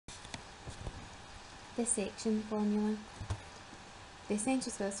the section formula. The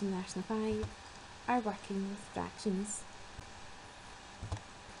essential skills from National 5 are working with fractions.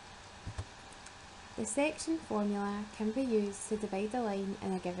 The section formula can be used to divide a line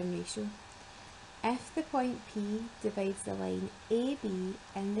in a given ratio. If the point P divides the line AB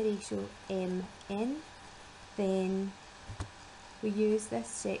in the ratio MN, then we use this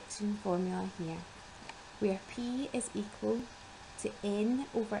section formula here, where P is equal to N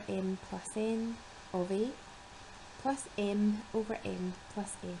over M plus N of A plus M over N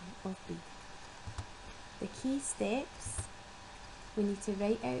plus N of B. The key steps: we need to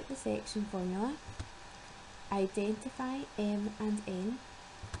write out the section formula, identify M and N,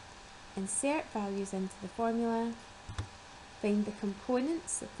 insert values into the formula, find the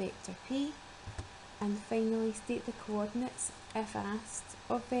components of vector P, and finally state the coordinates if asked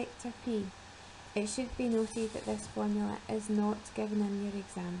of vector P. It should be noted that this formula is not given in your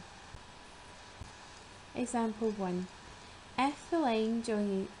exam. Example 1. If the line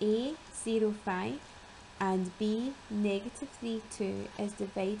joining A 0, 5 and B negative 3, 2 is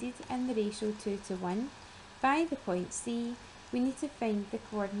divided in the ratio 2 to 1 by the point C, we need to find the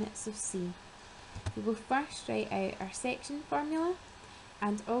coordinates of C. We will first write out our section formula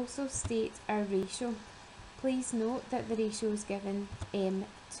and also state our ratio. Please note that the ratio is given M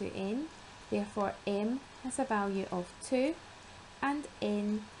to N, therefore M has a value of 2 and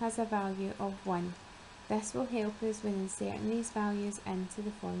N has a value of 1. This will help us when inserting these values into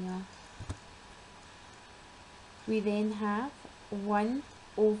the formula. We then have 1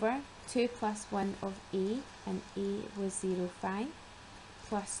 over 2 plus 1 of A, and A was 0, 5,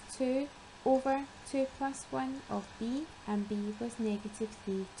 plus 2 over 2 plus 1 of B, and B was negative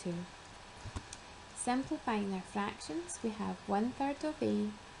 3, 2. Simplifying our fractions, we have 1/3 of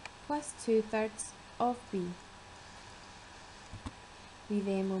A plus 2/3 of B. We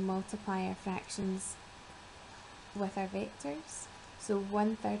then will multiply our fractions with our vectors. So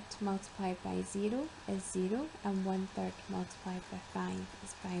 1/3 multiplied by 0 is 0, and 1/3 multiplied by 5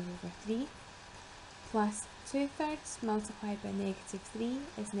 is 5 over 3, plus 2/3 multiplied by negative 3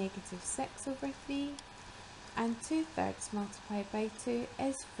 is negative 6 over 3, and 2/3 multiplied by 2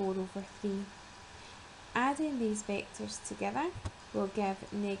 is 4 over 3. Adding these vectors together will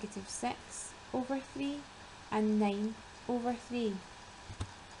give negative 6 over 3 and 9 over 3.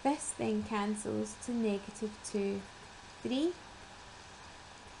 This then cancels to negative 2, 3.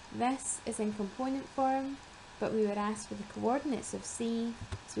 This is in component form, but we were asked for the coordinates of C,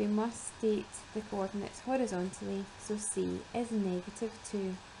 so we must state the coordinates horizontally, so C is negative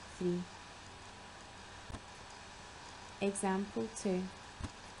 2, 3. Example 2.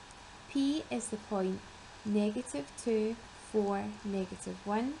 P is the point negative 2, 4, negative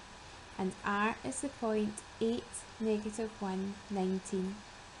 1, and R is the point 8, negative 1, 19.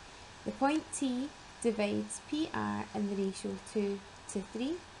 The point T divides PR in the ratio 2 to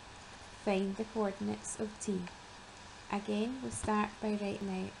 3. Find the coordinates of T. Again, we'll start by writing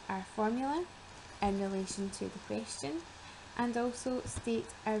out our formula in relation to the question, and also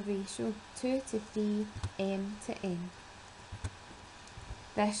state our ratio 2 to 3, M to N.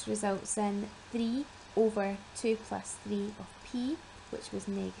 This results in 3 over 2 plus 3 of P, which was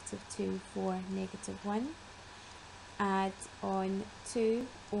negative 2, 4, negative 1. Add on 2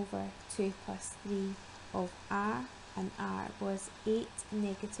 over 2 plus 3 of R, and R was 8,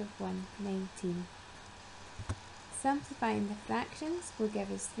 negative 1, 19. Simplifying the fractions will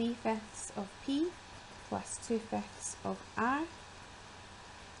give us 3/5 of P plus 2/5 of R.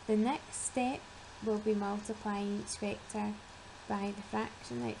 The next step will be multiplying each vector by the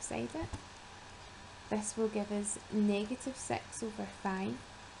fraction outside it. This will give us negative 6 over 5,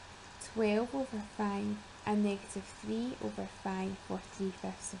 12 over 5, and negative 3 over 5 for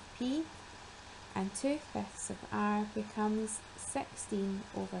 3/5 of P, and 2/5 of R becomes 16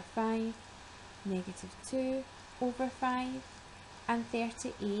 over 5, negative 2 over 5, and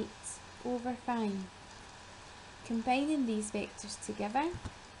 38 over 5. Combining these vectors together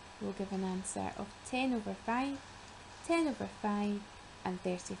will give an answer of 10 over 5, 10 over 5, and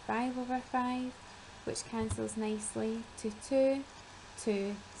 35 over 5, which cancels nicely to 2,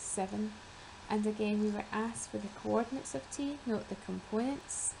 2, 7. And again, we were asked for the coordinates of T, note the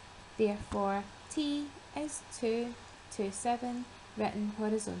components, therefore T is 2, 2, 7, written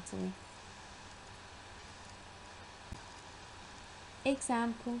horizontally.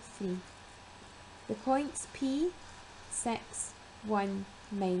 Example 3. The points P, 6, 1,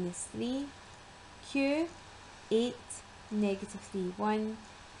 minus 3, Q, 8, negative 3, 1,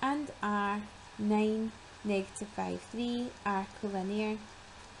 and R, 9, negative 5, 3 are collinear.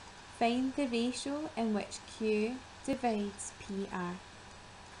 Find the ratio in which Q divides PR.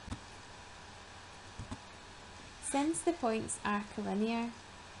 Since the points are collinear,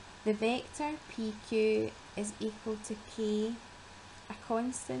 the vector PQ is equal to K, a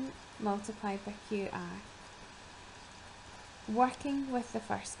constant, multiplied by QR. Working with the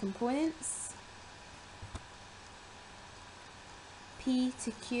first components, P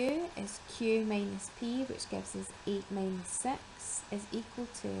to Q is Q minus P, which gives us 8 minus 6, is equal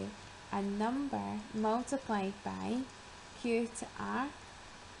to a number multiplied by Q to R,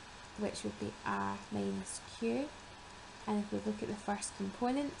 which would be R minus Q. And if we look at the first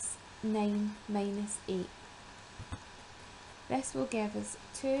components, 9 minus 8. This will give us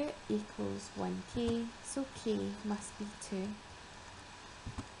 2 equals 1K, so K must be 2.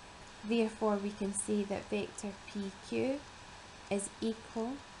 Therefore, we can see that vector PQ is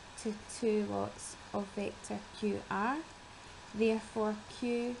equal to 2 lots of vector QR. Therefore,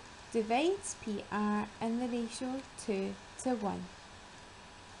 Q divides PR in the ratio 2 to 1.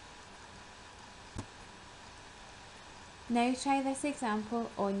 Now try this example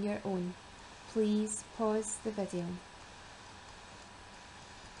on your own. Please pause the video.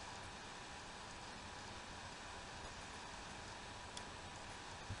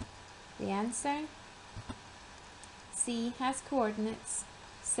 The answer: C has coordinates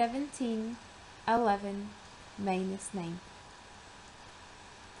 17, 11, minus 9.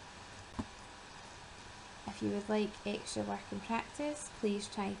 If you would like extra work and practice, please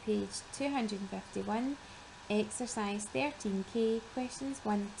try page 251, exercise 13K, questions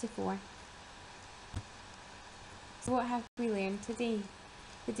 1 to 4. So what have we learned today?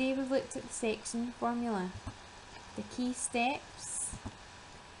 Today we've looked at the section formula, the key steps,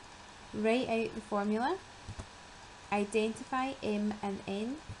 write out the formula, identify M and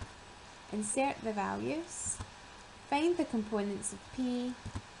N, insert the values, find the components of P,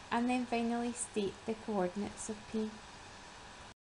 and then finally state the coordinates of P.